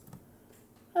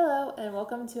Hello, and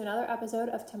welcome to another episode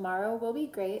of Tomorrow Will Be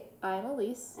Great. I'm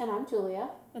Elise, And I'm Julia,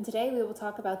 and today we will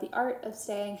talk about the art of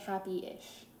staying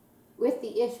happy-ish. with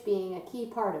the ish being a key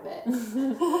part of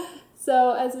it.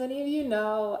 So, as many of you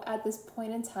know, at this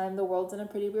point in time, the world's in a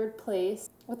pretty weird place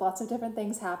with lots of different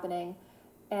things happening,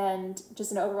 and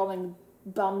just an overwhelming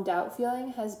bummed out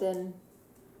feeling has been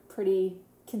pretty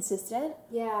consistent.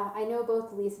 Yeah, I know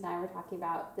both Elise and I were talking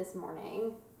about this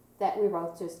morning that we were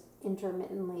both just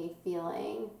intermittently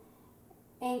feeling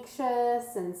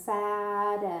anxious and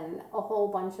sad and a whole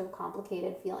bunch of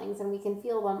complicated feelings, and we can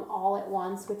feel them all at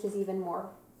once, which is even more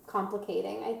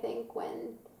complicating, I think,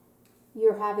 when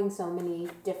you're having so many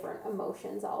different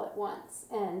emotions all at once.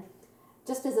 And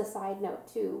just as a side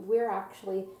note too, we're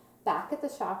actually back at the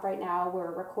shop right now.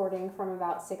 We're recording from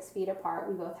about 6 feet apart.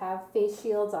 We both have face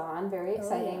shields on, very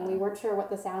exciting. yeah. We weren't sure what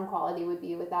the sound quality would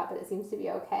be with that, but it seems to be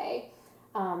okay.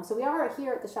 So we are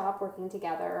here at the shop working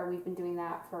together. We've been doing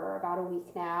that for about a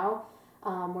week now.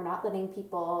 We're not letting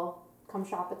people come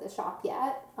shop at the shop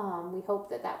yet. We hope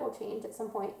that that will change at some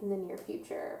point in the near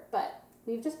future. But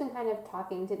we've just been kind of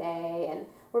talking today, and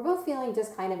we're both feeling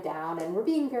just kind of down, and we're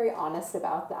being very honest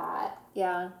about that.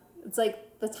 Yeah, it's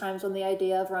like the times when the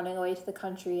idea of running away to the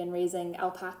country and raising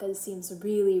alpacas seems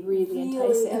really, really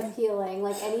enticing. Appealing,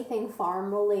 like anything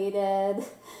farm related.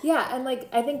 Yeah, and like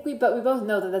I think we both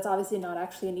know that that's obviously not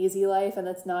actually an easy life, and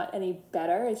that's not any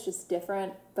better. It's just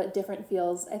different, but different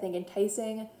feels, I think,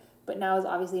 enticing. But now is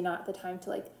obviously not the time to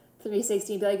like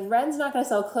 360 and be like, Ren's not going to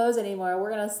sell clothes anymore. We're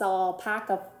going to sell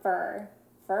alpaca fur.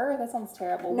 Fur? That sounds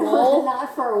terrible. No, Wool?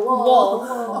 not for wool.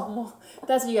 Wool.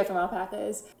 That's what you get from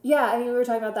alpacas. Yeah, I mean, we were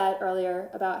talking about that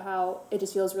earlier, about how it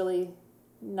just feels really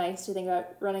nice to think about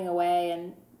running away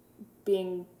and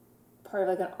being part of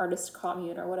like an artist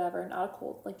commune or whatever, not a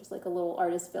cult, like just like a little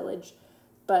artist village.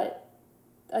 But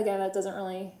again, that doesn't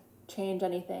really change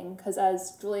anything, because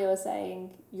as Julia was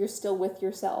saying, you're still with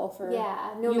yourself, or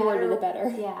Yeah, you worded it better.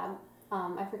 Yeah,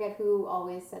 I forget who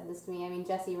always said this to me. I mean,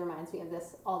 Jesse reminds me of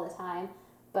this all the time,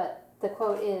 but the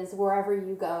quote is, wherever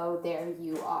you go, there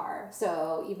you are.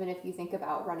 So even if you think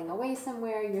about running away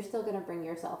somewhere, you're still going to bring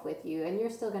yourself with you, and you're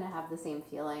still going to have the same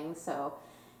feelings. So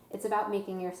it's about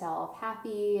making yourself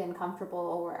happy and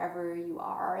comfortable wherever you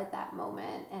are at that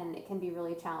moment, and it can be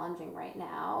really challenging right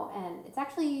now. And it's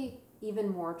actually even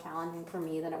more challenging for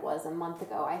me than it was a month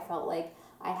ago. I felt like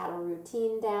I had a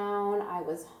routine down. I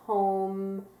was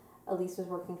home. Elise was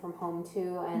working from home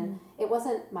too, and it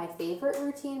wasn't my favorite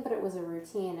routine, but it was a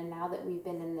routine. And now that we've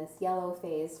been in this yellow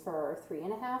phase for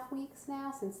 3.5 weeks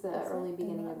now, since the early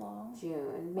beginning of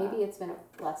June, maybe it's been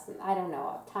less than, I don't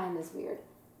know, time is weird,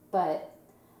 but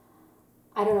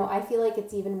I don't know, I feel like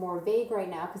it's even more vague right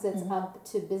now, because it's up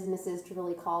to businesses to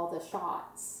really call the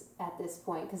shots at this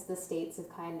point, because the states have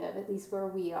kind of, at least where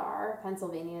we are,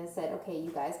 Pennsylvania has said, okay,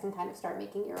 you guys can kind of start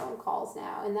making your own calls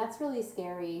now. And that's really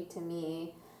scary to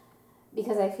me,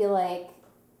 because I feel like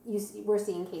we're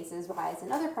seeing cases rise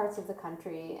in other parts of the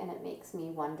country, and it makes me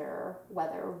wonder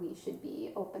whether we should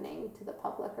be opening to the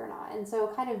public or not. And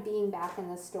so kind of being back in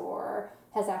the store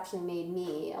has actually made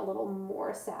me a little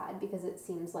more sad, because it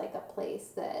seems like a place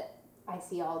that I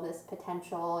see all this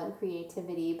potential and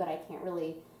creativity, but I can't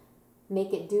really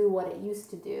make it do what it used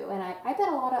to do. And I bet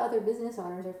a lot of other business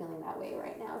owners are feeling that way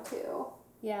right now too.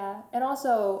 Yeah, and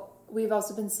also we've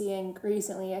also been seeing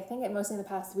recently, I think mostly in the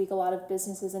past week, a lot of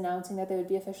businesses announcing that they would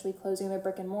be officially closing their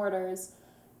brick and mortars.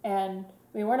 And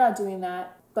I mean, we're not doing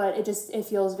that, but it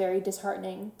feels very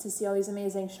disheartening to see all these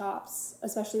amazing shops.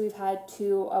 Especially we've had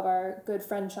 2 of our good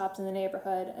friend shops in the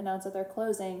neighborhood announce that they're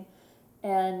closing,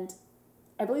 and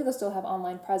I believe they'll still have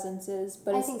online presences,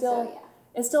 but it's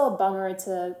still a bummer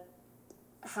to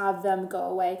have them go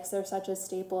away, because they're such a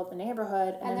staple of the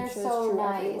neighborhood, and I'm they're sure so it's true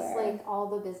nice. everywhere. Like all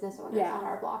the business owners on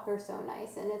our block are so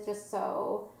nice, and it's just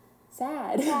so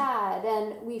sad.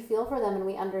 And we feel for them and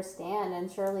we understand,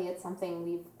 and surely it's something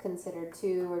we've considered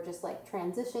too. We're just like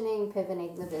transitioning,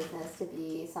 pivoting the business to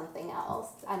be something else.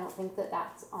 I don't think that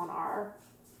that's on our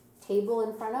table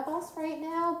in front of us right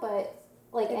now, but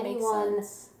like anyone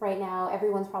right now,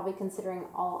 everyone's probably considering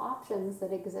all options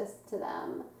that exist to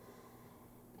them.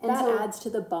 And that adds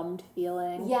to the bummed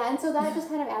feeling. Yeah, and so that just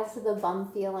kind of adds to the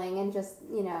bum feeling, and just,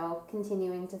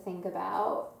 continuing to think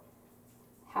about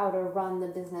how to run the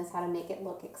business, how to make it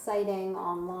look exciting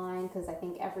online, because I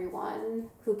think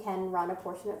everyone who can run a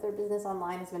portion of their business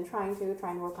online has been trying to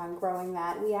work on growing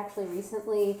that. We actually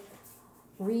recently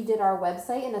redid our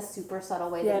website in a super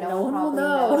subtle way that no one probably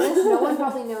noticed. No one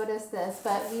probably noticed this,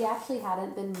 but we actually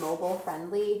hadn't been mobile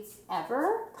friendly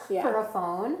ever for a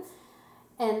phone.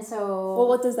 And so, well,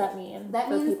 what does that mean?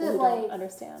 That means people that, who like, don't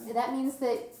understand. That means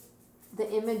that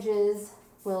the images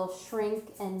will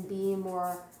shrink and be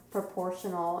more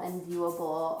proportional and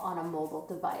viewable on a mobile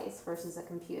device versus a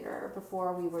computer.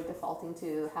 Before, we were defaulting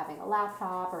to having a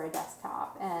laptop or a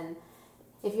desktop, and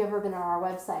if you've ever been on our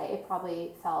website, it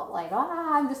probably felt like,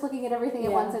 I'm just looking at everything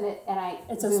at once,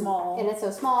 it's so small. And it's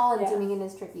so small, and zooming in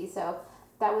is tricky. So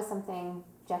that was something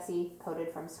Jessie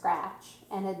coded from scratch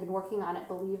and had been working on it,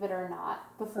 believe it or not,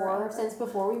 since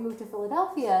before we moved to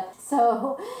Philadelphia.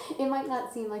 So it might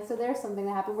not seem like, so there's something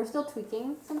that happened. We're still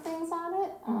tweaking some things on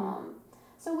it.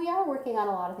 So we are working on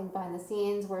a lot of things behind the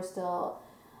scenes. We're still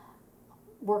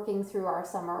working through our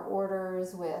summer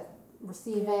orders with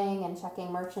receiving and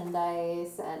checking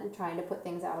merchandise and trying to put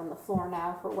things out on the floor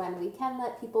now for when we can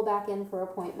let people back in for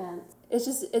appointments.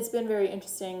 It's been very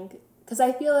interesting because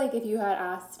I feel like if you had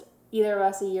asked either of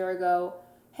us a year ago,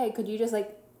 hey, could you just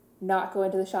like not go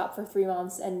into the shop for 3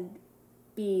 months and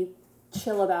be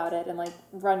chill about it and like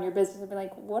run your business, I'd be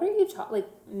like, what are you like,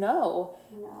 no.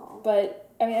 But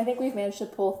I mean, I think we've managed to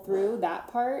pull through that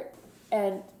part,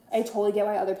 and I totally get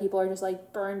why other people are just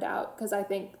like burned out, because I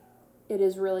think it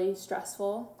is really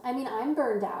stressful. I mean, I'm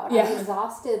burned out. Yeah. I'm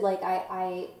exhausted. Like,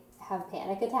 I have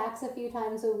panic attacks a few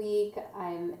times a week.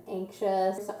 I'm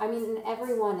anxious. I mean,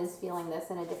 everyone is feeling this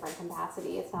in a different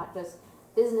capacity. It's not just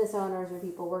business owners or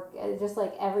people work. It's just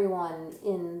like everyone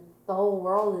in the whole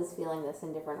world is feeling this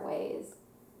in different ways.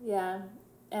 Yeah.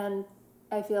 And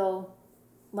I feel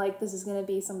like this is going to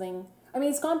be something, I mean,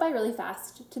 it's gone by really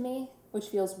fast to me, which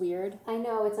feels weird. I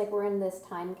know. It's like we're in this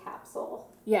time capsule.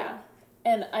 Yeah.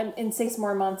 And I'm in 6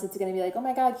 more months, it's going to be like, oh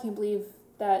my God, can you believe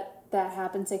that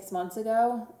happened 6 months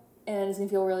ago? And it's going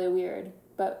to feel really weird.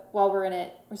 But while we're in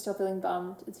it, we're still feeling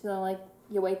bummed. It's feeling like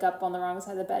you wake up on the wrong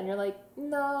side of the bed and you're like,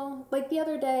 no. Like the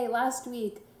other day, last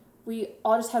week, we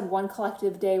all just had one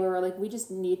collective day where we're like, we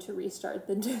just need to restart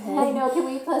the day. I know. Can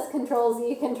we press Control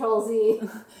Z?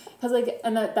 Because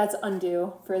and that's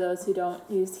undo for those who don't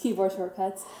use keyboard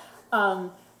shortcuts.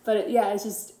 But yeah, it's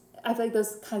just, I feel like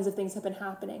those kinds of things have been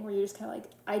happening where you're just kind of like,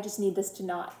 I just need this to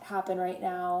not happen right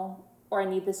now, or I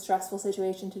need this stressful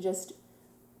situation to just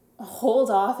hold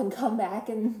off and come back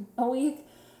in a week.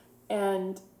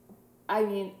 And I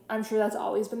mean, I'm sure that's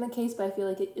always been the case, but I feel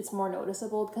like it's more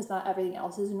noticeable because not everything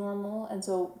else is normal. And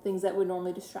so things that would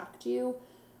normally distract you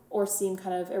or seem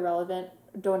kind of irrelevant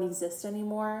don't exist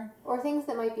anymore. Or things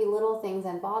that might be little things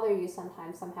and bother you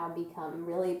sometimes somehow become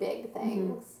really big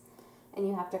things. And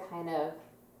you have to kind of,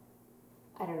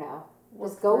 I don't know,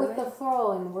 just go with the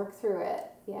flow and work through it.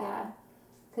 Yeah.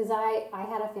 Because I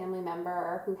had a family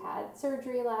member who had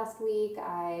surgery last week.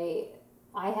 I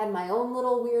had my own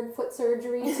little weird foot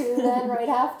surgery too then right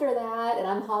after that, and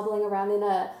I'm hobbling around in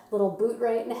a little boot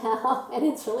right now, and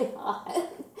it's really hot.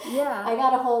 Yeah. I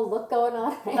got a whole look going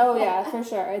on right now. Yeah, for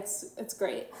sure. It's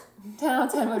great. 10 out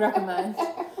of 10 would recommend.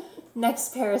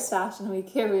 Next Paris Fashion Week,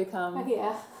 here we come.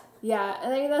 Yeah. Yeah,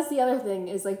 and I mean, that's the other thing,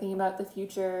 is like thinking about the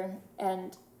future,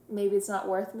 and maybe it's not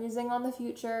worth musing on the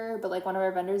future, but like one of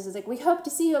our vendors is like, we hope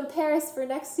to see you in Paris for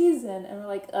next season, and we're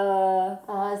like, is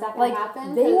that gonna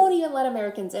happen? They won't even let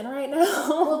Americans in right now.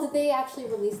 Well, did they actually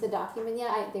release the document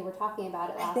yet? They were talking about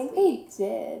it last week. I think they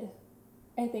did.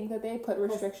 I think that they put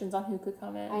restrictions on who could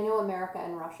come in. I know America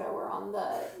and Russia were on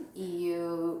the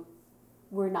EU,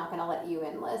 we're not going to let you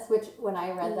in list, which when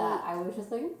I read that, I was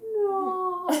just like,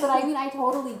 no. But I mean, I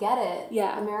totally get it.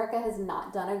 Yeah. America has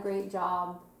not done a great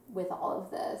job with all of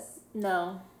this.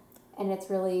 No. And it's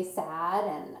really sad,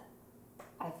 and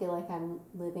I feel like I'm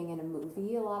living in a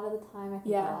movie a lot of the time. I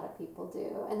think a lot of people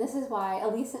do. And this is why,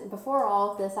 at least before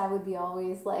all of this, I would be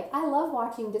always like, I love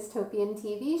watching dystopian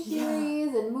TV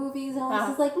series and movies, and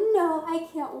Alyssa's like, no, I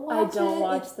can't watch it. I don't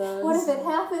watch those. What if it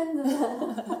happens?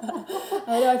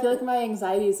 I know, I feel like my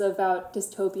anxieties about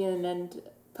dystopian and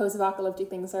post-apocalyptic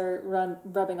things are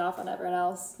rubbing off on everyone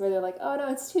else, where they're like, oh no,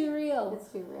 it's too real.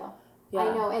 It's too real. Yeah.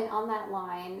 I know, and on that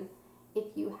line,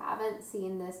 if you haven't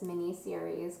seen this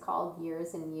mini-series called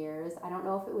Years and Years, I don't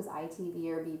know if it was ITV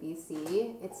or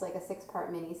BBC, it's like a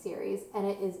 6-part mini-series, and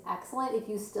it is excellent if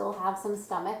you still have some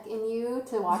stomach in you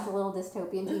to watch a little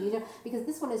dystopian TV show, because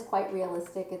this one is quite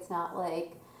realistic. It's not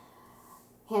like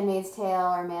Handmaid's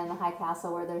Tale or Man in the High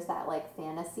Castle, where there's that like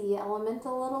fantasy element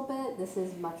a little bit. This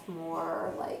is much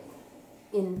more like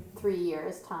in 3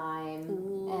 years' time,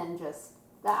 and just,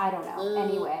 I don't know.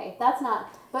 Anyway, that's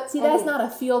not. But see, that's not a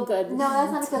feel good. No,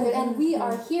 that's not a feel good. And we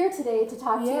are here today to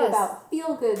talk to you about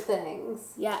feel good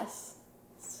things. Yes.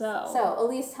 So,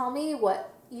 Elise, tell me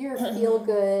what your feel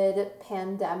good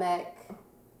pandemic,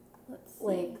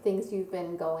 like things you've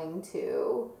been going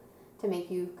to to make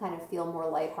you kind of feel more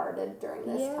lighthearted during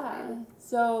this time?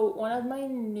 So one of my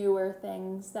newer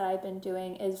things that I've been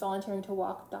doing is volunteering to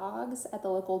walk dogs at the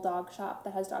local dog shop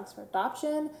that has dogs for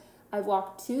adoption. I've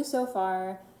walked 2 so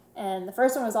far, and the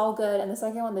first one was all good, and the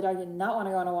second one the dog did not want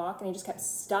to go on a walk, and he just kept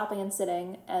stopping and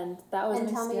sitting, and that was an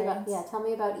experience. Tell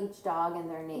me about each dog and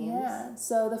their names. Yeah,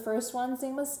 so the first one's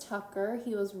name was Tucker.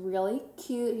 He was really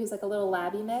cute. He was like a little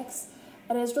labby mix,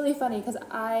 and it was really funny because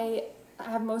I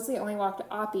have mostly only walked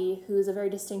Oppie, who's a very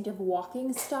distinctive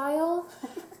walking style,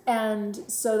 and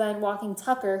so then walking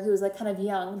Tucker, who's like kind of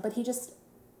young, but he just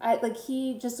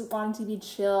wanted to be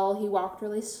chill. He walked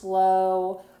really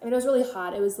slow. I mean, it was really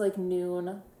hot. It was like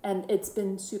noon, and it's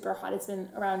been super hot. It's been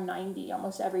around 90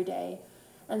 almost every day,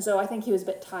 and so I think he was a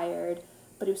bit tired,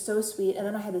 but he was so sweet. And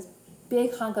then I had this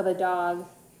big hunk of a dog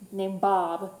named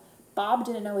Bob. Bob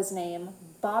didn't know his name.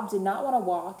 Bob did not want to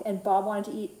walk, and Bob wanted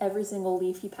to eat every single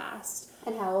leaf he passed.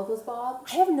 And how old was Bob?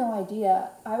 I have no idea.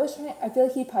 I feel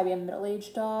like he'd probably be a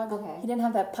middle-aged dog. Okay. He didn't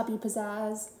have that puppy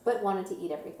pizzazz. But wanted to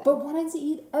eat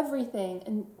everything.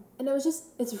 And it was just,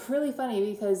 it's really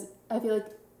funny because I feel like,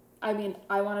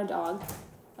 I want a dog.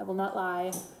 I will not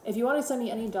lie. If you want to send me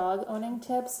any dog owning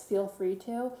tips, feel free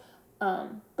to.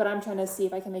 But I'm trying to see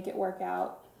if I can make it work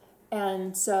out.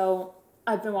 And so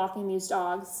I've been walking these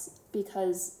dogs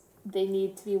because they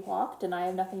need to be walked and I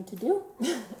have nothing to do.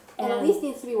 And at least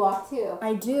needs to be walked too.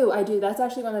 I do. That's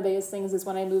actually one of the biggest things is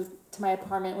when I moved to my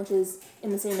apartment, which is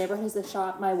in the same neighborhood as the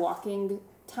shop, my walking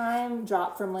time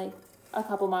dropped from like a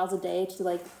couple miles a day to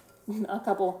like a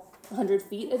couple 100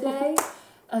 feet a day.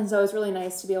 And so it's really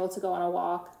nice to be able to go on a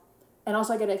walk. And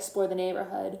also I get to explore the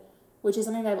neighborhood, which is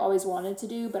something that I've always wanted to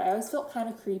do, but I always felt kind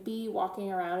of creepy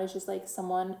walking around as just like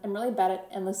someone. I'm really bad at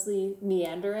endlessly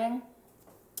meandering,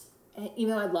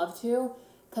 even though I'd love to,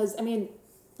 because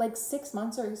like 6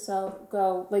 months or so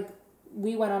ago, like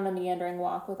we went on a meandering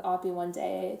walk with Oppie one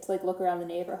day to like look around the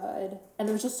neighborhood, and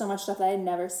there was just so much stuff that I had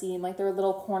never seen. Like there were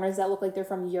little corners that looked like they're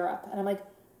from Europe, and I'm like,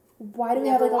 why do we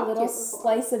have like a little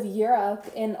slice of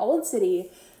Europe in Old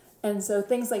City? And so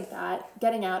things like that,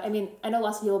 getting out. I know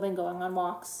lots of people have been going on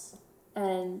walks,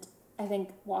 and I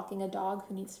think walking a dog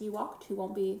who needs to be walked, who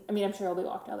won't be, I'm sure he'll be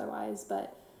walked otherwise,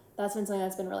 but that's been something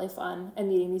that's been really fun, and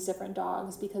meeting these different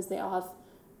dogs because they all have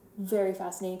very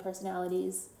fascinating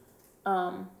personalities.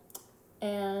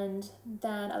 And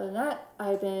then other than that,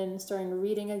 I've been starting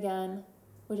reading again,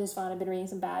 which is fun. I've been reading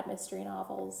some bad mystery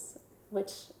novels,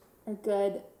 which are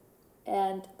good,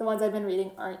 and the ones I've been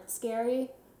reading aren't scary.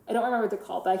 I don't remember what they're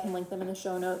called, but I can link them in the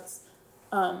show notes.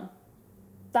 That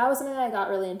was something that I got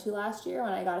really into last year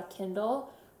when I got a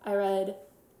Kindle. I read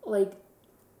like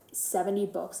 70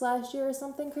 books last year or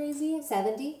something crazy.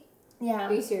 70? Yeah.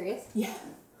 Are you serious? Yeah.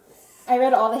 I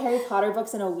read all the Harry Potter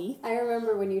books in a week. I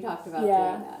remember when you talked about doing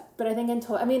that. But I think in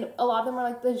total, a lot of them were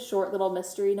like the short little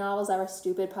mystery novels that were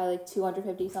stupid, probably like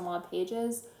 250 some odd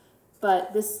pages.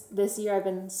 But this year I've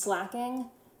been slacking,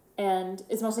 and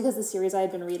it's mostly because the series I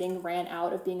had been reading ran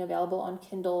out of being available on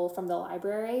Kindle from the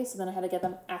library, so then I had to get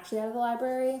them actually out of the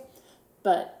library.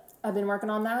 But I've been working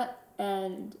on that,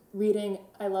 and reading,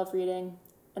 I love reading,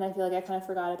 and I feel like I kind of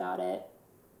forgot about it.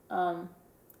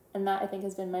 And that I think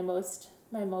has been my most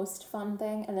fun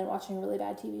thing, and then watching really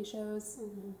bad TV shows.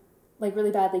 Mm-hmm. Like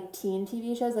really bad like teen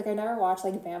TV shows. Like I never watched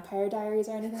like Vampire Diaries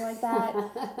or anything like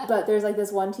that. But there's like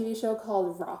this one TV show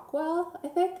called Rockwell, I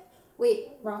think. Wait,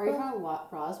 Rockwell? Are you talking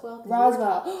about Roswell?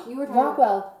 Roswell. You were talking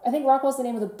Rockwell. I think Rockwell's the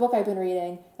name of the book I've been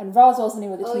reading, and Roswell's the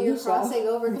name of the TV show. Oh, you're crossing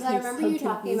over, because I remember you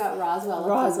talking about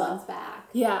Roswell a few months back.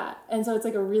 Yeah, and so it's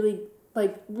like a really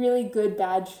good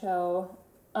bad show.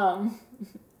 I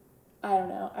don't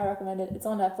know. I recommend it. It's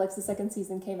on Netflix. The second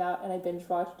season came out, and I binge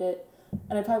watched it,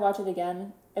 and I'd probably watch it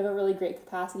again. I have a really great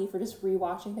capacity for just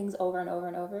rewatching things over and over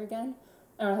and over again.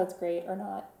 I don't know if that's great or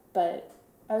not, but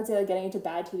I would say like getting into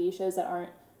bad TV shows that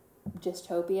aren't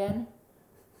dystopian.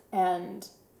 And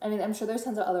I'm sure there's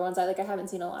tons of other ones. I haven't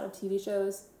seen a lot of TV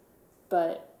shows,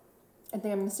 but I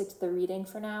think I'm gonna stick to the reading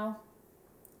for now.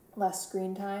 Less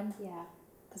screen time. Yeah.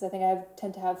 Because I think I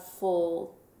tend to have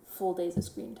full days of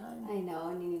screen time. I know,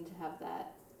 and you need to have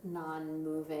that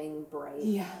non-moving break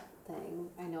thing.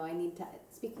 I know I need to.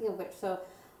 Speaking of which, so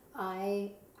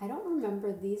I don't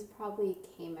remember, these probably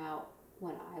came out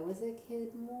when I was a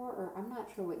kid more, or I'm not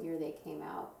sure what year they came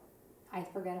out. I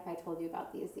forget if I told you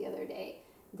about these the other day.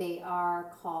 They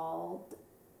are called,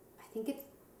 the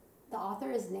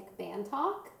author is Nick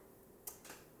Bantock,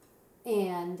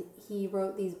 and he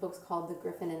wrote these books called the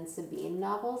Griffin and Sabine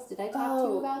novels. Did I talk to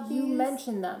you about these? You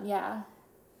mentioned them, yeah.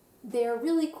 they're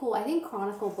really cool. I think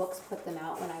Chronicle Books put them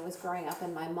out when I was growing up,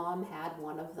 and my mom had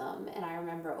one of them, and I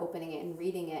remember opening it and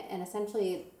reading it. And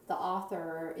essentially, the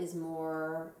author is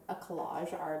more a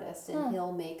collage artist, and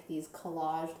he'll make these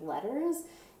collaged letters,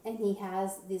 and he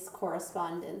has this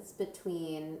correspondence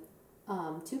between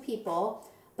two people,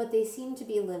 but they seem to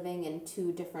be living in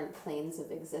two different planes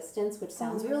of existence, which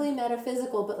sounds really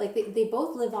metaphysical, but like they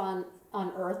both live on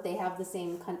Earth. They have the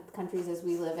same countries as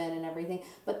we live in and everything,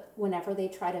 but whenever they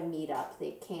try to meet up,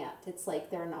 they can't. It's like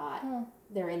they're not,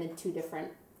 they're in two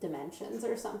different dimensions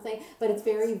or something, but it's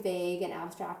very vague and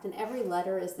abstract, and every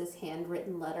letter is this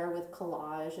handwritten letter with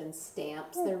collage and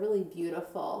stamps. They're really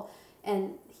beautiful,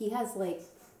 and he has like,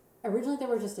 originally there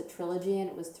were just a trilogy and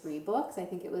it was 3 books. I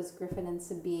think it was Griffin and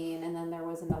Sabine, and then there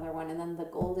was another one, and then The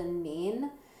Golden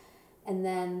Mean, and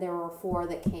then there were 4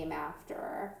 that came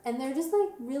after, and they're just like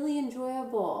really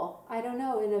enjoyable. I don't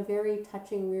know, in a very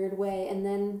touching, weird way. And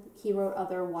then he wrote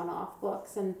other one-off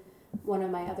books, and one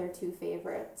of my other 2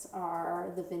 favorites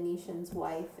are The Venetian's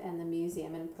Wife and The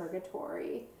Museum in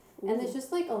Purgatory. And there's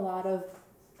just like a lot of,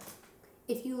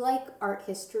 if you like art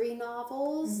history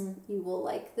novels, you will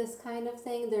like this kind of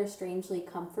thing. They're strangely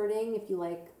comforting. If you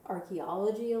like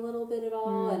archaeology a little bit at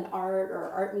all, and art or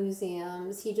art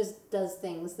museums, he just does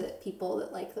things that people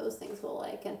that like those things will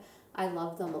like. And I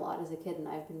loved them a lot as a kid, and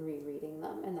I've been rereading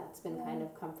them, and that's been kind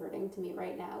of comforting to me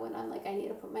right now when I'm like, I need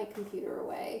to put my computer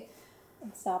away.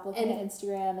 And stop looking at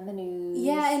Instagram and the news.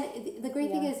 Yeah, and the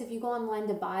great thing is if you go online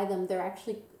to buy them, they're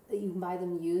actually, you can buy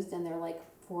them used, and they're like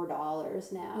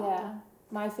 $4 now. Yeah.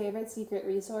 My favorite secret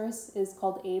resource is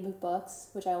called Abe Books,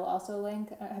 which I will also link.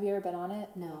 Have you ever been on it?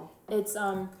 No.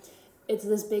 It's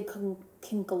this big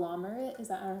conglomerate. I don't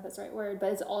know if that's the right word,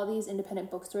 but it's all these independent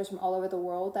bookstores from all over the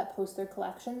world that post their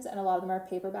collections, and a lot of them are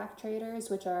paperback traders,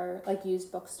 which are like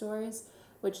used bookstores.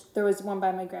 Which there was one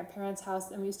by my grandparents'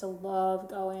 house, and we used to love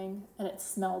going, and it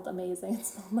smelled amazing. It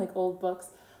smelled like old books.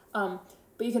 But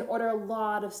you can order a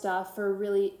lot of stuff for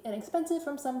really inexpensive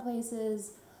from some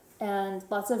places, and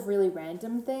lots of really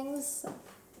random things.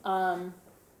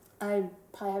 I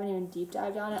probably haven't even deep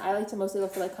dived on it. I like to mostly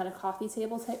look for like kind of coffee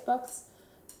table type books.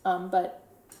 But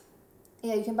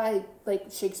yeah, you can buy like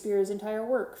Shakespeare's entire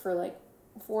work for like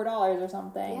 $4 or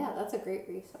something. Yeah, that's a great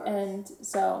resource. And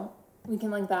so we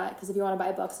can link that, because if you want to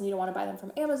buy books and you don't want to buy them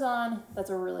from Amazon, that's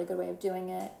a really good way of doing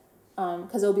it.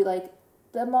 Because it'll be like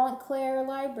the Montclair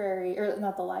Library, or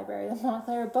not the library, the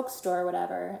Montclair bookstore or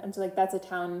whatever. And so like that's a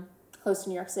town close to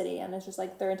New York City, and it's just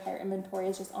like their entire inventory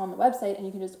is just on the website, and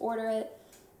you can just order it.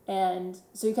 And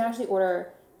so you can actually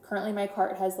order, currently my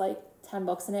cart has like 10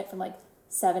 books in it from like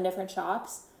 7 different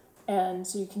shops, and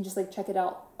so you can just like check it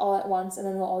out all at once, and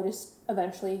then they'll all just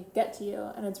eventually get to you,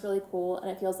 and it's really cool,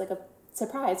 and it feels like a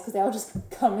surprise because they all just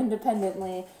come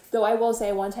independently. Though I will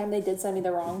say, one time they did send me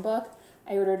the wrong book.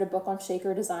 I ordered a book on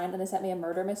Shaker Design, and they sent me a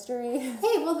murder mystery.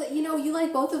 Hey, well, you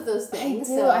like both of those things.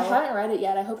 I do. So. I haven't read it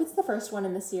yet. I hope it's the first one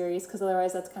in the series, because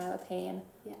otherwise that's kind of a pain.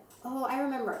 Yeah. Oh, I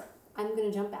remember. I'm going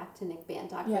to jump back to Nick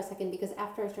Bantock for a second, because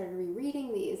after I started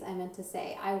rereading these, I meant to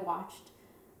say I watched,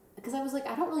 because I was like,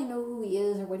 I don't really know who he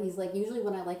is or what he's like. Usually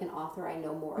when I like an author, I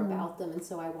know more about them, and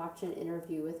so I watched an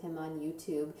interview with him on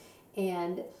YouTube.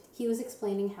 And he was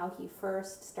explaining how he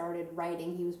first started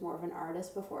writing. He was more of an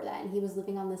artist before that, and he was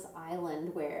living on this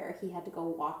island where he had to go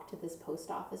walk to this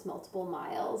post office multiple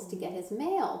miles to get his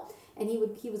mail. And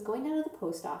he was going down to the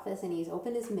post office, and he's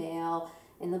opened his mail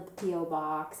in the P.O.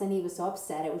 box, and he was so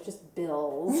upset. It was just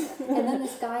bills. And then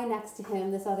this guy next to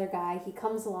him, this other guy, he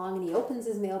comes along and he opens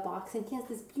his mailbox, and he has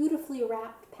this beautifully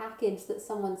wrapped package that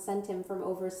someone sent him from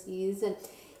overseas. And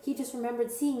he just remembered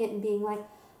seeing it and being like,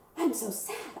 I'm so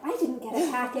sad. I didn't get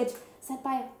a package sent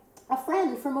by a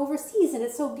friend from overseas, and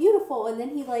it's so beautiful. And then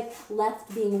he like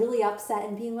left being really upset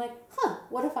and being like,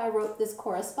 what if I wrote this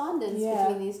correspondence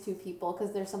between these two people?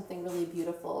 Because there's something really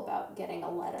beautiful about getting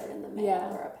a letter in the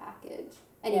mail or a package.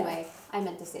 Anyway, I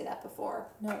meant to say that before.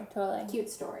 No, totally. Cute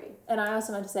story. And I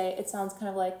also meant to say, it sounds kind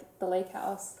of like The Lake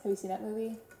House. Have you seen that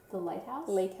movie? The Lighthouse?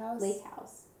 Lake House? Lake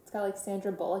House. It's got like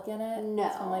Sandra Bullock in it. No.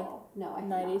 It's from like I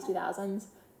 90s, 2000s.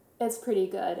 It's pretty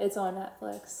good. It's on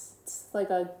Netflix. It's like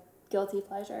a guilty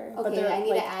pleasure. Okay, but I need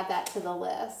like, to add that to the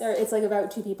list. It's like about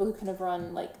 2 people who kind of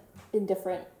run like in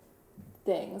different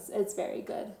things. It's very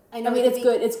good. I mean, it's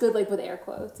good. It's good like with air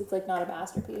quotes. It's like not a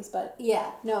masterpiece, but yeah.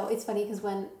 No, it's funny because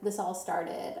when this all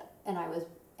started and I was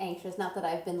anxious, not that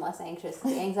I've been less anxious,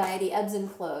 the anxiety ebbs and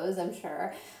flows, I'm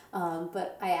sure.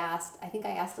 But I think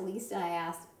I asked Elise and I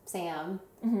asked Sam.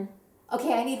 Mm-hmm.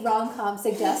 Okay, I need rom-com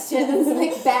suggestions,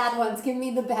 like bad ones. Give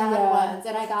me the bad ones.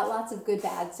 And I got lots of good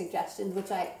bad suggestions,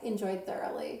 which I enjoyed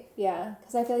thoroughly. Yeah,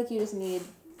 because I feel like you just need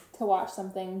to watch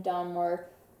something dumb or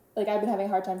like, I've been having a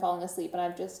hard time falling asleep, and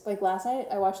I've just, like, last night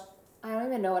I watched, I don't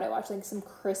even know what I watched, like, some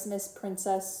Christmas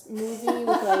princess movie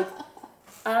with, like,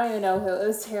 I don't even know who, it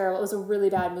was terrible, it was a really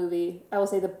bad movie. I will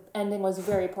say the ending was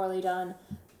very poorly done,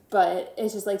 but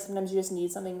it's just, like, sometimes you just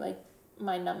need something, like,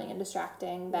 mind-numbing and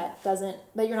distracting that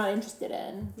you're not interested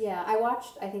in. Yeah, I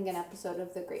watched, I think, an episode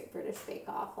of The Great British Bake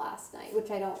Off last night,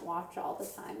 which I don't watch all the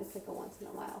time. It's like a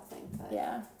once-in-a-while thing, but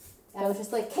Yeah. I was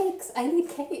just like, cakes! I need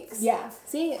cakes! Yeah.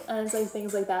 See? And it's, like,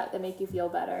 things like that make you feel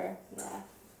better. Yeah.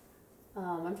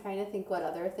 I'm trying to think what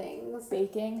other things.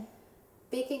 Baking.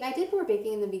 I did more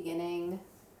baking in the beginning.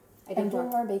 I'm doing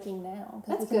more baking now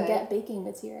because we can get baking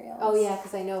materials. Oh yeah,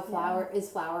 because I know flour is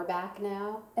flour back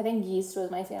now. I think yeast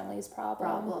was my family's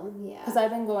problem. Yeah. Because I've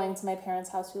been going to my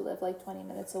parents' house who live like 20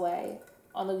 minutes away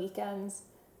on the weekends,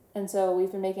 and so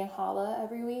we've been making challah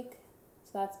every week.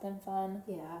 So that's been fun.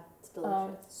 Yeah, it's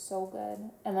delicious. So good.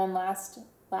 And then last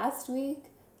week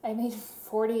I made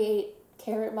 48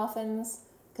 carrot muffins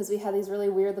because we had these really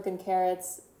weird looking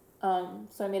carrots. So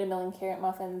I made 1 million carrot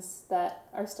muffins that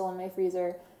are still in my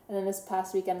freezer. And then this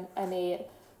past weekend, I made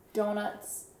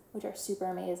donuts, which are super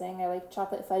amazing. I like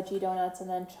chocolate fudgy donuts and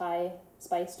then chai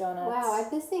spice donuts. Wow,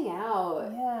 I'm missing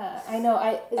out. Yeah, I know.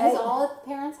 Is this all at the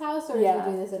parents' house, or are you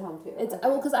doing this at home too? It's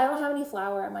well, because I don't have any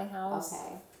flour at my house.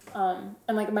 Okay.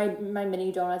 And like my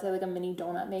mini donuts, I have like a mini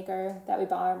donut maker that we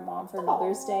bought our mom for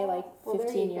Mother's Day like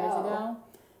 15 years ago.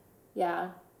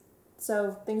 Yeah.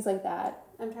 So things like that.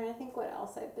 I'm trying to think what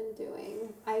else I've been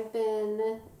doing.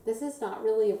 This is not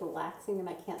really relaxing, and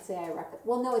I can't say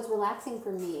well, no, it's relaxing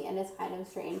for me, and it's kind of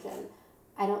strange, and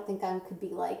I don't think I could be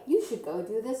like, you should go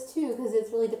do this too, because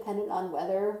it's really dependent on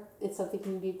whether it's something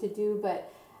you need to do,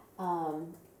 but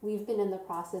we've been in the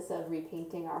process of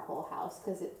repainting our whole house,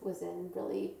 because it was in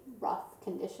really rough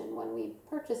condition when we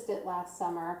purchased it last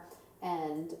summer,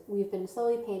 and we've been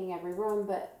slowly painting every room,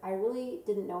 but I really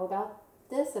didn't know about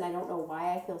this, and I don't know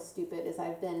why I feel stupid, is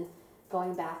I've been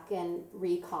going back and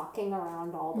re-caulking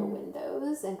around all the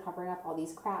windows and covering up all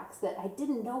these cracks that I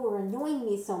didn't know were annoying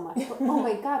me so much. But oh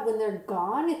my god, when they're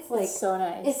gone, it's like so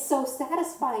nice. It's so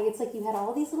satisfying. It's like you had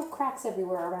all these little cracks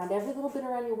everywhere, around every little bit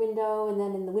around your window, and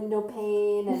then in the window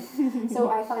pane, and so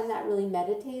I find that really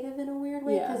meditative in a weird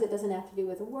way, because it doesn't have to do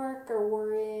with work or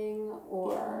worrying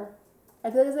or.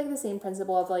 I feel like it's like the same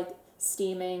principle of like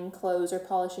steaming clothes or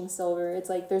polishing silver. It's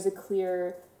like there's a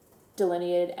clear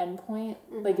delineated endpoint,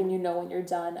 like, and you know when you're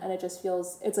done, and it just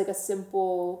feels, it's like a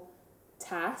simple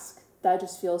task that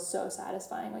just feels so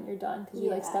satisfying when you're done, because you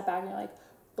like step back and you're like,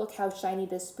 look how shiny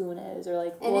this spoon is, or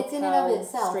like, and look it's in how and of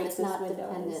itself, straight it's this not window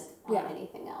dependent is. on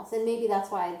anything else, and maybe that's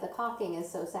why the caulking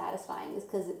is so satisfying, is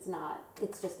because it's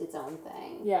just its own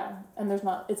thing. Yeah, and it's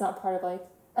not part of like,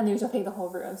 and you have to paint the whole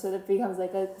room, so it becomes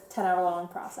like a 10-hour long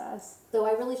process. Though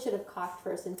I really should have caulked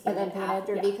first and painted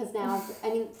after, because now, I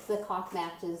mean, the caulk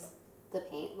matches the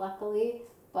paint, luckily,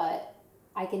 but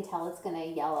I can tell it's going to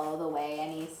yellow the way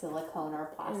any silicone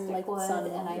or plastic would,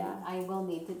 and I will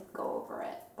need to go over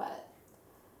it,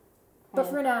 but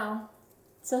for now,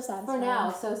 so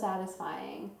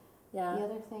satisfying. Yeah. The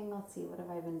other thing, let's see, what have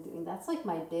I been doing? That's like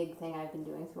my big thing I've been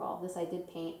doing through all of this. I did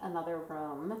paint another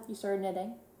room. You started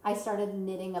knitting? I started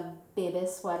knitting a Bibi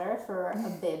sweater for a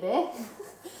Bibi. A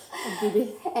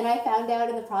Bibi. And I found out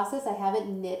in the process I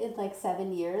haven't knit in like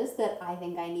 7 years that I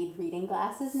think I need reading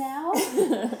glasses now,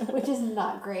 which is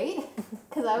not great,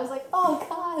 because I was like, oh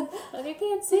god, like I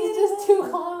can't see. It's just too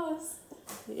close.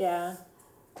 Yeah.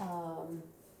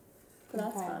 But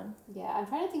that's fun. Yeah, I'm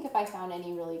trying to think if I found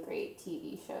any really great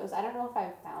TV shows. I don't know if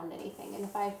I've found anything, and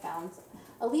if I've found,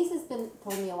 Elise has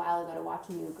told me a while ago to watch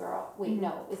New Girl. Wait,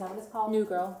 no, is that what it's called? New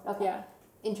Girl. Okay. Yeah.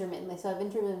 Intermittently, so I've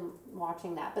been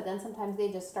watching that, but then sometimes they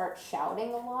just start shouting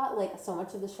a lot, like so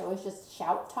much of the show is just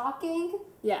shout talking.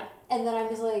 Yeah. And then I'm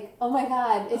just like, oh my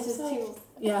god, it's just too.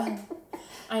 Yeah.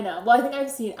 I know. Well, I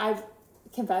think I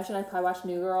probably watched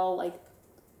New Girl like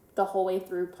the whole way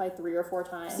through, probably 3 or 4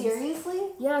 times. Seriously?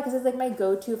 Yeah, because it's like my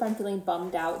go-to if I'm feeling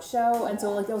bummed out show, and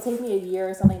so like it'll take me a year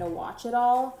or something to watch it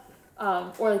all,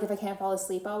 or like if I can't fall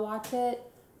asleep, I'll watch it.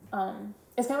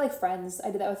 It's kind of like Friends. I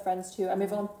did that with Friends too. I mean,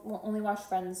 I've only watched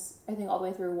Friends, I think, all the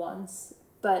way through once,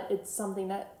 but it's something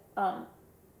that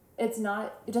it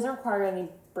doesn't require any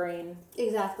brain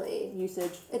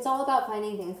usage. It's all about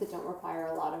finding things that don't require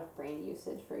a lot of brain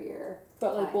usage for your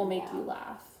but like will make you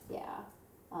laugh. Yeah.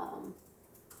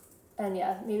 And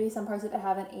yeah, maybe some parts of it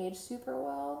haven't aged super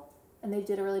well, and they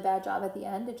did a really bad job at the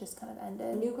end. It just kind of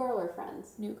ended. New Girl or Friends?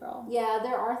 New Girl. Yeah,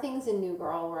 there are things in New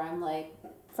Girl where I'm like,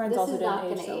 Friends this also is didn't not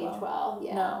age going to so age well.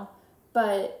 Yeah. No,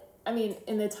 but I mean,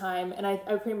 in the time, and I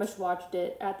pretty much watched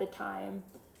it at the time.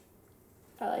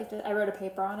 I liked it. I wrote a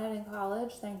paper on it in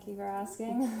college. Thank you for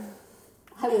asking.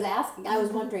 I was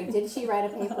wondering, did she write a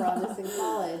paper on this in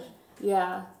college?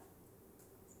 Yeah.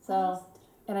 So,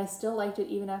 and I still liked it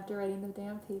even after writing the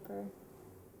damn paper.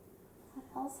 What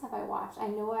else have I watched? I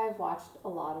know I've watched a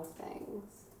lot of things.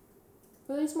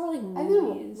 But it's more like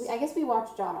movies. I guess we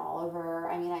watched John Oliver.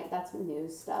 I mean, that's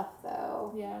news stuff,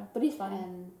 though. Yeah, but he's funny.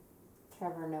 And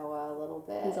Trevor Noah a little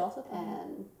bit. He's also funny.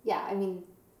 And, yeah, I mean,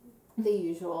 the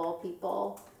usual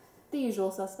people. The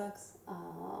usual suspects.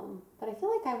 But I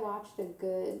feel like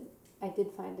I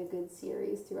did find a good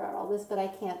series throughout all this, but I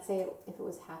can't say if it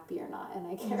was happy or not, and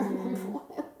I can't remember what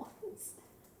it was.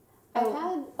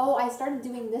 I started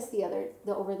doing this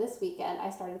over this weekend. I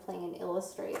started playing an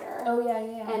Illustrator. Oh,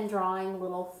 yeah. And drawing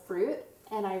little fruit,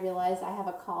 and I realized I have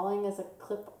a calling as a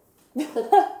clip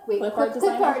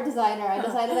art designer. I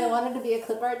decided I wanted to be a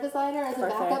clip art designer as a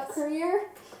backup career.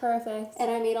 Perfect.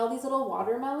 And I made all these little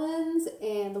watermelons,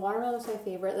 and the watermelon was my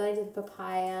favorite. Then I did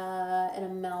papaya and a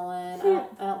melon.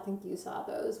 I don't think you saw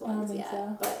those ones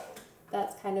yet, but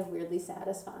that's kind of weirdly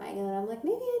satisfying. And then I'm like,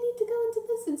 maybe I need to go into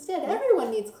this instead. Everyone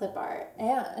needs clip art.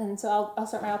 Yeah, and so I'll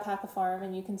start my alpaca farm,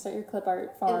 and you can start your clip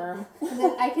art farm. And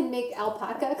then I can make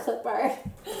alpaca clip art.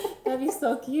 That'd be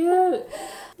so cute.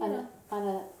 On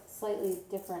a slightly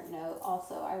different note,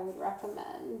 also, I would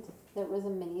recommend, there was a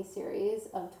mini-series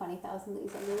of 20,000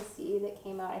 Leagues Under the Sea that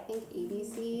came out, I think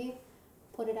ABC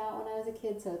put it out when I was a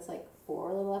kid, so it's like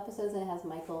 4 little episodes, and it has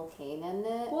Michael Caine in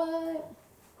it. What?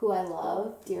 Who I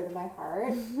love, dear to my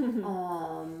heart.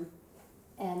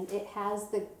 And it has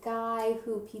the guy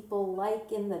who people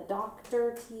like in the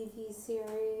Doctor TV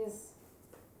series.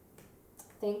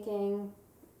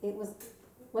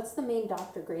 What's the main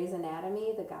doctor? Grey's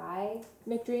Anatomy, the guy?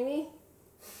 McDreamy?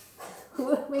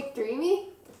 Who? McDreamy?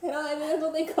 I don't know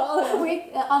what they call him.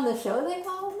 Wait, on the show they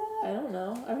call him that? I don't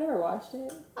know. I've never watched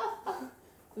it. I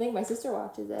think my sister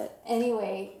watches it.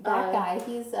 Anyway, that guy,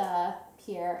 he's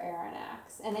Pierre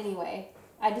Aronnax. And anyway,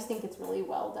 I just think it's really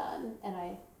well done. And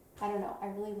I don't know, I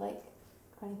really like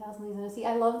 20,000 Leagues Under the Sea.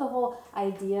 I love the whole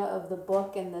idea of the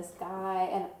book and this guy.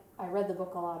 And I read the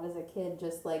book a lot as a kid,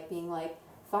 just like being like,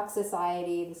 fuck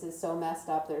society, this is so messed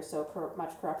up, there's so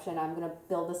much corruption, I'm going to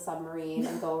build a submarine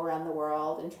and go around the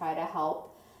world and try to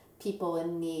help people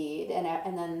in need. And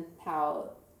then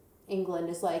how England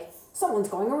is like, someone's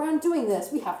going around doing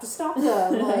this, we have to stop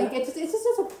them. Like, it's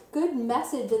just a good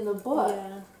message in the book.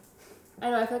 Yeah. I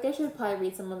know, I feel like I should probably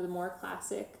read some of the more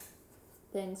classic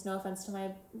things. No offense to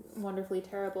my wonderfully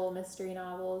terrible mystery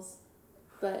novels,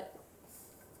 but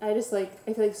I feel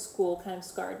like school kind of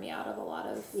scarred me out of a lot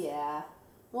of... Yeah.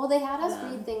 Well, they had us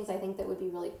read things, I think, that would be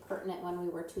really pertinent when we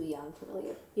were too young to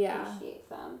really appreciate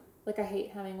them. Like, I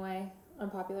hate Hemingway,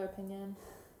 unpopular opinion.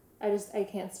 I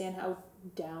can't stand how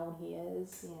down he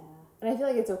is. Yeah. And I feel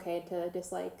like it's okay to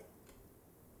dislike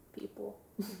people.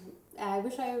 I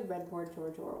wish I had read more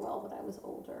George Orwell when I was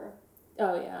older.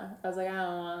 Oh, yeah. I was like, I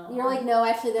don't want to... You're like, no,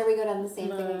 actually, there we go down the same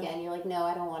thing again. You're like, no,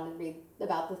 I don't want to read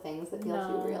about the things that feel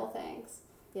too real. Thanks.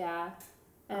 Yeah.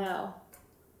 I know.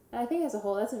 And I think as a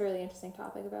whole, that's a really interesting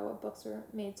topic about what books are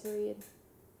made to read.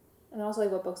 And also, like,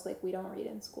 what books, like, we don't read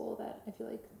in school that I feel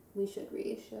like we should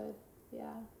read.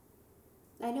 Yeah.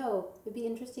 I know. It'd be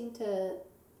interesting to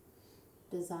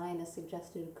design a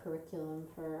suggested curriculum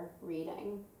for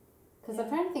reading. Because I'm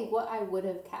trying to think what I would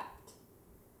have kept.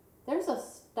 There's a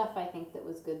stuff I think that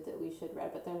was good that we should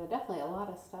read, but there's definitely a lot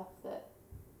of stuff that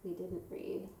we didn't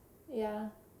read. Yeah.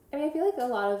 I mean, I feel like a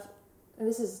lot of...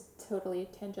 This is totally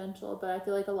tangential, but I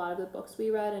feel like a lot of the books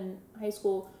we read in high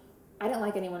school, I didn't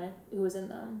like anyone who was in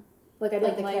them. Like, I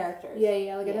didn't like... characters.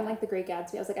 Yeah. I didn't like The Great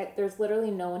Gatsby. I was like, there's literally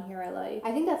no one here I like.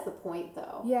 I think that's the point,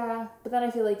 though. Yeah, but then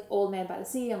I feel like Old Man by the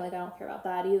Sea, I'm like, I don't care about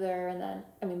that either. And then,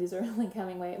 I mean, these are like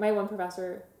Hemingway. My one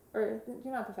professor, or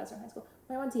you're not a professor in high school,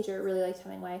 my one teacher really liked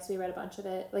Hemingway, so we read a bunch of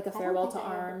it, like A Farewell to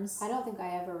Arms. I don't think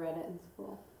I ever read it in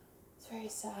school. It's very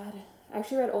sad. I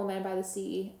actually read Old Man by the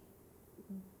Sea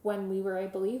when we were, I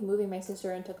believe, moving my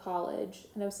sister into college,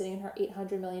 and I was sitting in her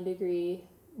 800 million degree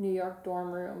New York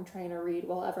dorm room trying to read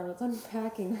while everyone was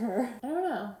unpacking her. I don't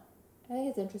know. I think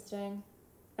it's interesting.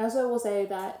 I also will say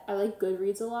that I like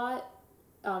Goodreads a lot.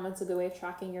 It's a good way of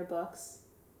tracking your books.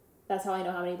 That's how I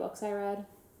know how many books I read,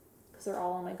 because they're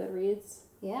all on my Goodreads.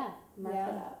 Yeah, mark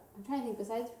it up. I'm trying to think,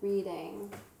 besides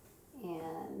reading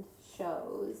and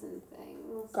shows and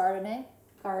things. Gardening.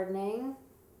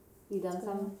 You done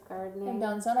some gardening? I've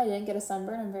done some. I didn't get a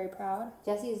sunburn. I'm very proud.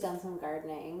 Jesse's done some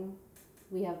gardening.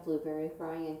 We have blueberries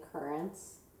growing and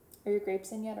currants. Are your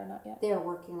grapes in yet or not yet? They're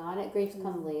working on it. Grapes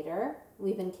come later.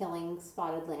 We've been killing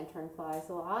spotted lanternflies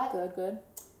a lot. Good.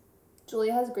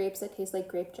 Julia has grapes that taste like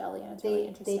grape jelly, and it's really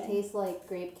interesting. They taste like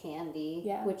grape candy,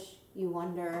 which you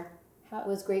wonder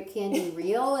was grape candy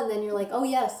real? And then you're like, oh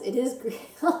yes, it is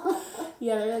real.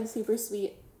 Yeah, they're like super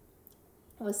sweet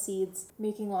with seeds,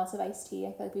 making lots of iced tea.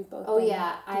 I feel like we've both Oh been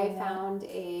yeah, I doing that. found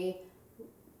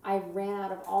I ran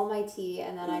out of all my tea,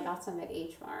 and then I got some at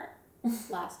H Mart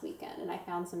last weekend, and I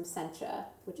found some sencha,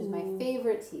 which is my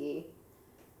favorite tea.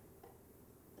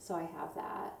 So I have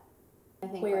that. I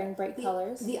think Wearing bright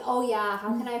colors. Oh yeah,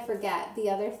 how can I forget? The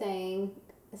other thing,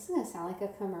 this is gonna sound like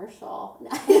a commercial.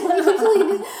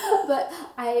 Usually, but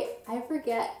I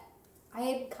forget. I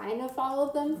had kind of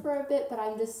followed them for a bit, but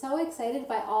I'm just so excited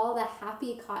by all the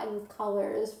happy cotton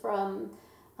colors from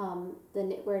the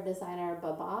knitwear designer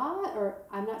Baba, or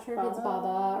I'm not sure if it's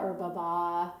Baba or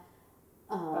Baba.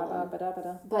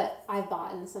 But I've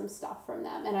bought some stuff from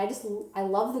them, and I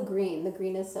love the green. The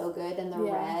green is so good, and the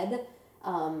red.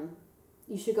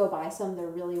 You should go buy some. They're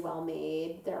really well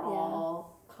made. They're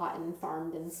all cotton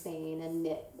farmed in Spain and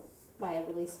knit by a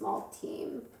really small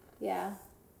team. Yeah.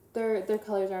 Their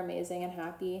colors are amazing and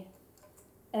happy.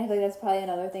 And I feel like that's probably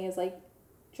another thing is like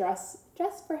dress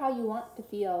for how you want to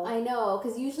feel. I know,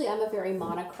 because usually I'm a very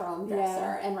monochrome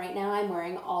dresser, and right now I'm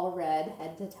wearing all red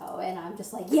head to toe, and I'm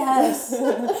just like, yes!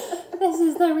 This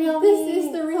is the real me. This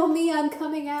is the real me. I'm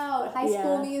coming out. High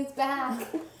school me is back.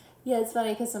 Yeah, it's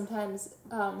funny because sometimes,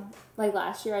 like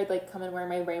last year, I'd like come and wear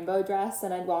my rainbow dress,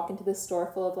 and I'd walk into the store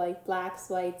full of like blacks,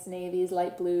 whites, navies,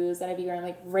 light blues, and I'd be wearing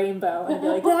like rainbow, and I'd be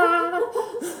like, ah,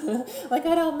 like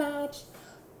I don't match.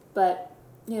 But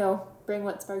you know, wear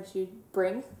what sparks you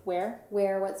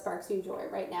joy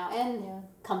right now, and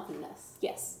comfiness.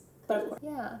 Yes, but of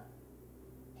course,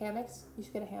 hammocks. You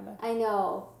should get a hammock. I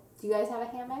know. Do you guys have a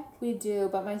hammock? We do,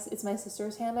 but it's my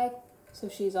sister's hammock, so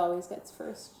she's always gets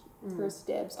first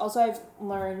dibs. Also, I've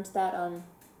learned that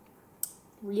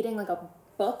reading like a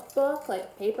book, like a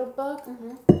paper book,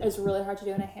 is really hard to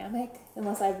do in a hammock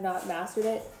unless I've not mastered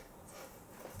it,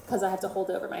 because I have to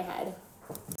hold it over my head.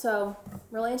 So,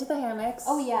 really into the hammocks.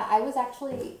 Oh yeah,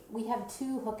 we have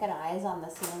 2 hook and eyes on the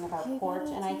ceiling of our porch,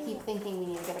 and I keep thinking we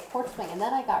need to get a porch swing, and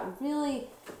then I got really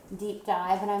deep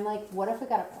dive, and I'm like, what if we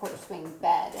got a porch swing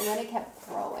bed? And then it kept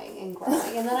growing and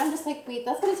growing, and then I'm just like, wait,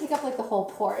 that's gonna take up like the whole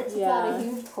porch. It's not a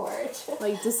huge porch.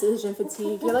 Like decision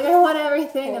fatigue. You're like, I want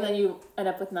everything, and then you end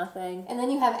up with nothing. And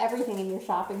then you have everything in your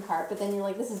shopping cart, but then you're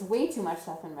like, this is way too much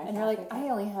stuff in my And you're like, I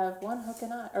only have one hook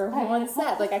and eye, or one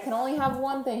set. Like, I can only have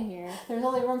one thing here. There's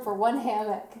only room for one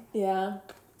hammock. Yeah,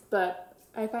 but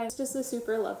I find it's just a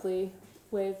super lovely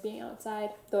way of being outside,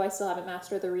 though I still haven't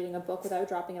mastered the reading a book without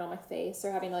dropping it on my face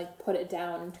or having to like put it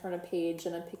down and turn a page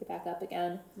and then pick it back up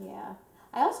again. Yeah.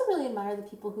 I also really admire the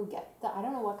people who get I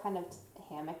don't know what kind of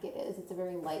hammock it is. It's a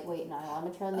very lightweight nylon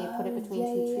material, and they put it between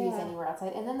 2 trees anywhere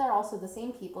outside. And then there are also the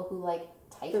same people who like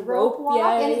tightrope walk,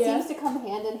 and it seems to come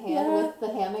hand in hand with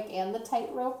the hammock and the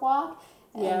tightrope walk.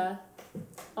 And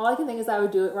all I can think is I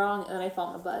would do it wrong, and then I'd fall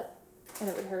on my butt, and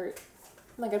it would hurt.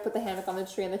 Like, I'd put the hammock on the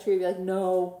tree, and the tree would be like,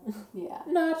 no. Yeah.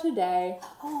 Not today.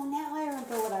 Oh, now I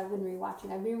remember what I've been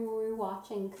rewatching. I've been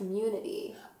rewatching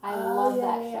Community. I love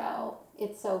that show.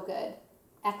 It's so good.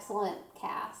 Excellent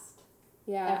cast.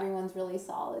 Yeah. Everyone's really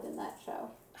solid in that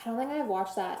show. I don't think I've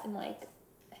watched that in, like,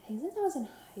 I think since I was in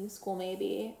high school,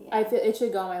 maybe. Yeah. I feel it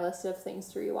should go on my list of things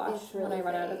to rewatch Really when I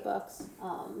run out of books.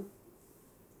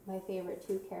 My favorite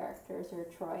 2 characters are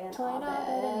Troy and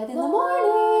Abed in the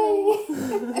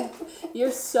morning.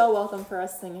 You're so welcome for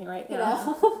us singing right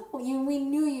now. We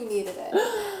knew you needed it.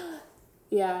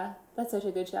 Yeah, that's such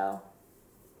a good show.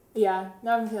 Yeah,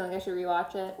 now I'm feeling I should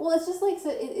rewatch it. Well, it's just like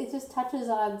it just touches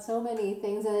on so many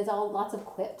things, and it's all lots of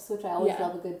quips, which I always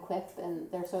love a good quip, and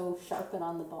they're so sharp and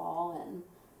on the ball, and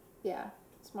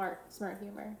smart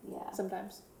humor. Yeah,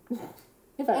 sometimes.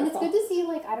 And it's good to see,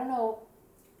 like, I don't know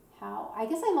how, I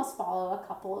guess I must follow a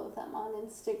couple of them on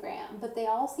Instagram, but they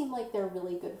all seem like they're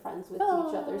really good friends with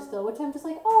each other still, which I'm just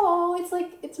like, oh, it's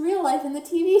like, it's real life in the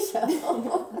TV show.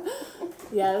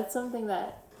 Yeah, that's something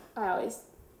that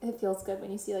it feels good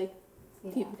when you see, like,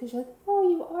 people, because you're like,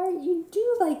 oh, you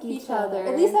do like each other.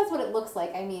 At least that's what it looks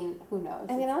like. I mean, who knows?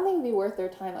 I mean, I don't think it'd be worth their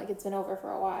time. Like, it's been over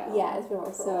for a while. Yeah, it's been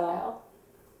over for a while.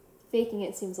 Faking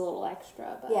it seems a little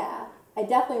extra, but... Yeah. I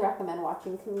definitely recommend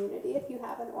watching Community if you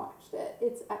haven't watched it.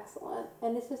 It's excellent.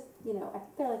 And it's just, I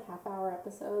think they're like half-hour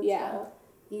episodes. Yeah. So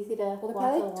easy to watch. They're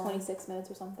probably like 26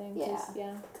 minutes or something.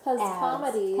 Yeah. Because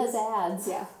comedies. Because ads.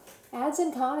 Yeah. Ads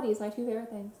and comedies, my 2 favorite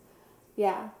things.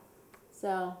 Yeah.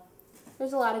 So,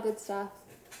 there's a lot of good stuff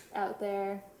out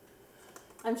there.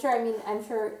 I'm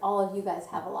sure all of you guys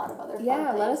have a lot of other fun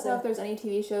things. Let us know if there's any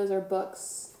TV shows or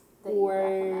books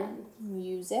or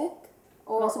music.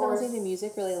 I've also been listening to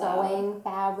music really loud. Sewing,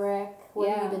 fabric. What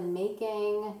have Yeah. you been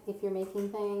making? If you're making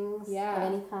things of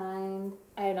any kind.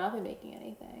 I have not been making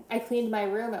anything. I cleaned my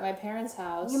room at my parents'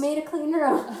 house. You made a clean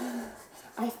room.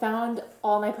 I found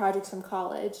all my projects from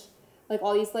college. Like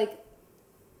all these like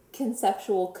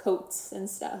conceptual coats and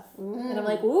stuff. And I'm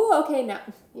like, ooh, okay, now.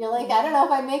 You're like, I don't know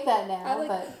if I make that now, I'm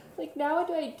but... Like, now what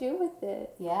do I do with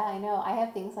it? Yeah, I know. I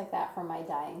have things like that from my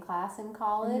dyeing class in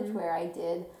college where I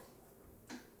did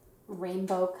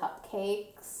rainbow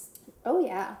cupcakes. Oh,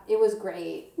 yeah. It was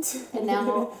great. And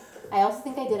now I also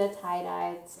think I did a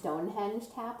tie-dyed Stonehenge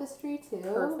tapestry too.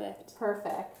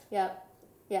 Perfect. Yep.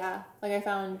 Yeah. Like I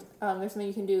found there's something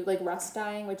you can do like rust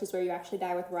dyeing, which is where you actually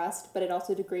dye with rust, but it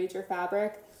also degrades your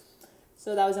fabric.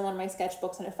 So that was in one of my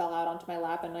sketchbooks and it fell out onto my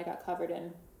lap and I got covered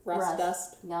in rust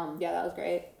dust. Yum. Yeah, that was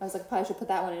great. I was like, probably should put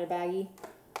that one in a baggie.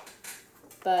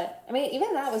 But, I mean,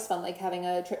 even that was fun, like having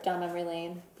a trip down memory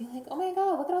lane. Being like, oh my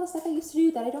god, look at all the stuff I used to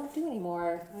do that I don't do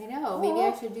anymore. I know. Maybe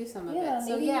I should do some of it.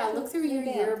 So, yeah, look through your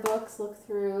yearbooks, look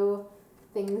through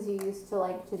things you used to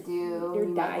like to do. Your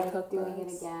you dye might like cookbooks. doing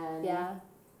it again. Yeah.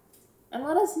 And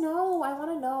let us know. I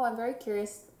want to know. I'm very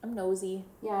curious. I'm nosy.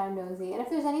 Yeah, I'm nosy. And if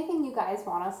there's anything you guys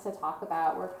want us to talk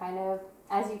about, we're kind of,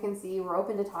 as you can see, we're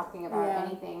open to talking about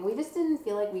anything. We just didn't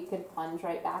feel like we could plunge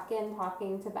right back in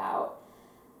talking about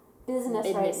business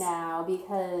right now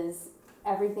because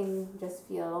everything just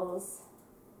feels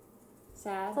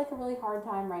sad. It's like a really hard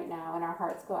time right now, and our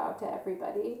hearts go out to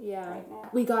everybody right now.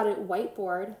 We got a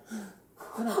whiteboard.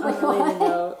 On a related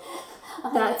note.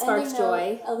 That sparks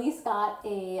joy. Elise got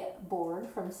a board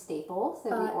from Staples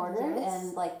that we ordered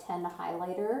and like 10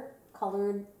 highlighter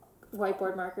colored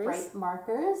whiteboard markers. Bright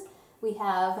markers. We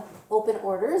have open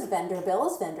orders, vendor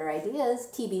bills, vendor ideas,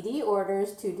 TBD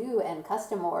orders, to-do, and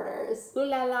custom orders. Ooh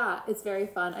la la. It's very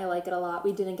fun. I like it a lot.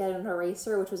 We didn't get an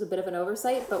eraser, which was a bit of an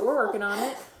oversight, but we're working on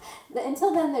it.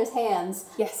 Until then, there's hands.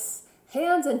 Yes.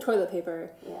 Hands and toilet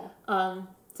paper. Yeah.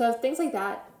 So things like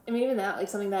that. I mean, even that, like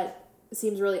something that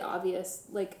seems really obvious,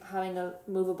 like having a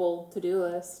movable to-do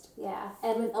list. Yeah.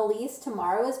 And Elise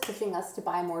tomorrow is pushing us to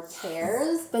buy more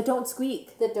chairs. That don't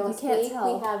squeak. That don't squeak.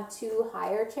 We have 2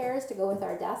 higher chairs to go with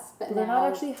our desks. But they're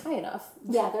not actually high enough.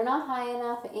 Yeah, they're not high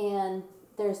enough. And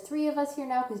there's 3 of us here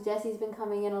now because Jesse's been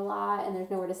coming in a lot and there's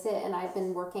nowhere to sit. And I've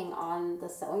been working on the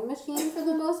sewing machine for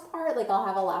the most part. Like I'll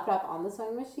have a laptop on the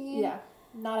sewing machine. Yeah,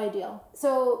 not ideal.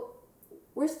 So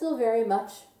we're still very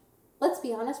much... Let's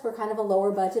be honest, we're kind of a lower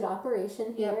budget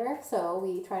operation here, so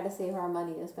we try to save our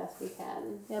money as best we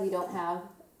can. We don't have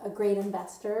a great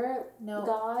investor,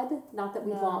 God, not that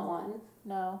we want one.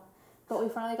 No, but we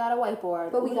finally got a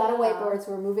whiteboard. But we got a whiteboard, so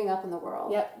we're moving up in the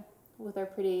world. Yep, with our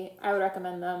pretty, I would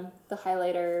recommend them, the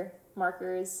highlighter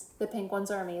markers. The pink ones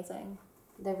are amazing.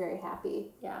 They're very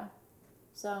happy. Yeah,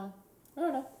 so, I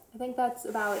don't know. I think that's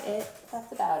about it.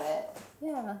 That's about it.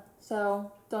 Yeah.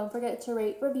 So don't forget to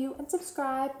rate, review, and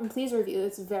subscribe. And please review.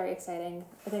 It's very exciting.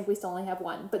 I think we still only have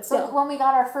one, but still. But when we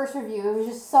got our first review, it was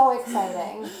just so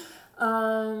exciting.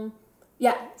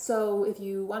 Yeah. So if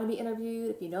you want to be interviewed,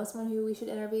 if you know someone who we should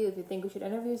interview, if you think we should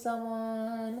interview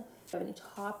someone, if you have any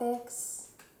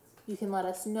topics, you can let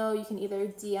us know. You can either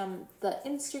DM the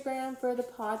Instagram for the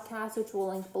podcast, which we'll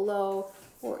link below,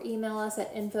 or email us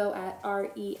at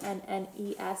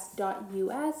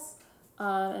info@rennes.us.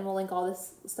 And we'll link all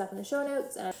this stuff in the show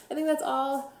notes. And I think that's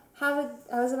all. I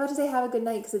was about to say have a good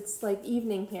night because it's like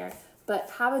evening here. But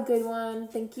have a good one.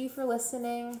 Thank you for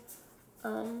listening.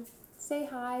 Say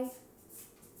hi.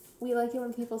 We like it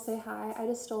when people say hi. I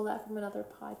just stole that from another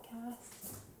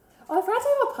podcast. Oh, I forgot to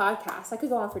have a podcast. I could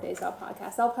go on for days about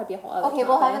podcasts. That'll probably be a whole other topic.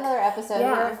 We'll have another episode.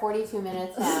 We're at 42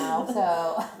 minutes now,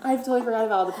 so... I totally forgot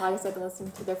about all the podcasts I've been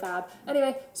listening to. They're fab.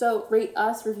 Anyway, so rate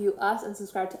us, review us, and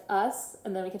subscribe to us,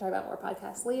 and then we can talk about more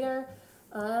podcasts later.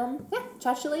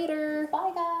 Chat to you later.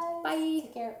 Bye, guys. Bye.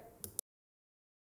 Take care.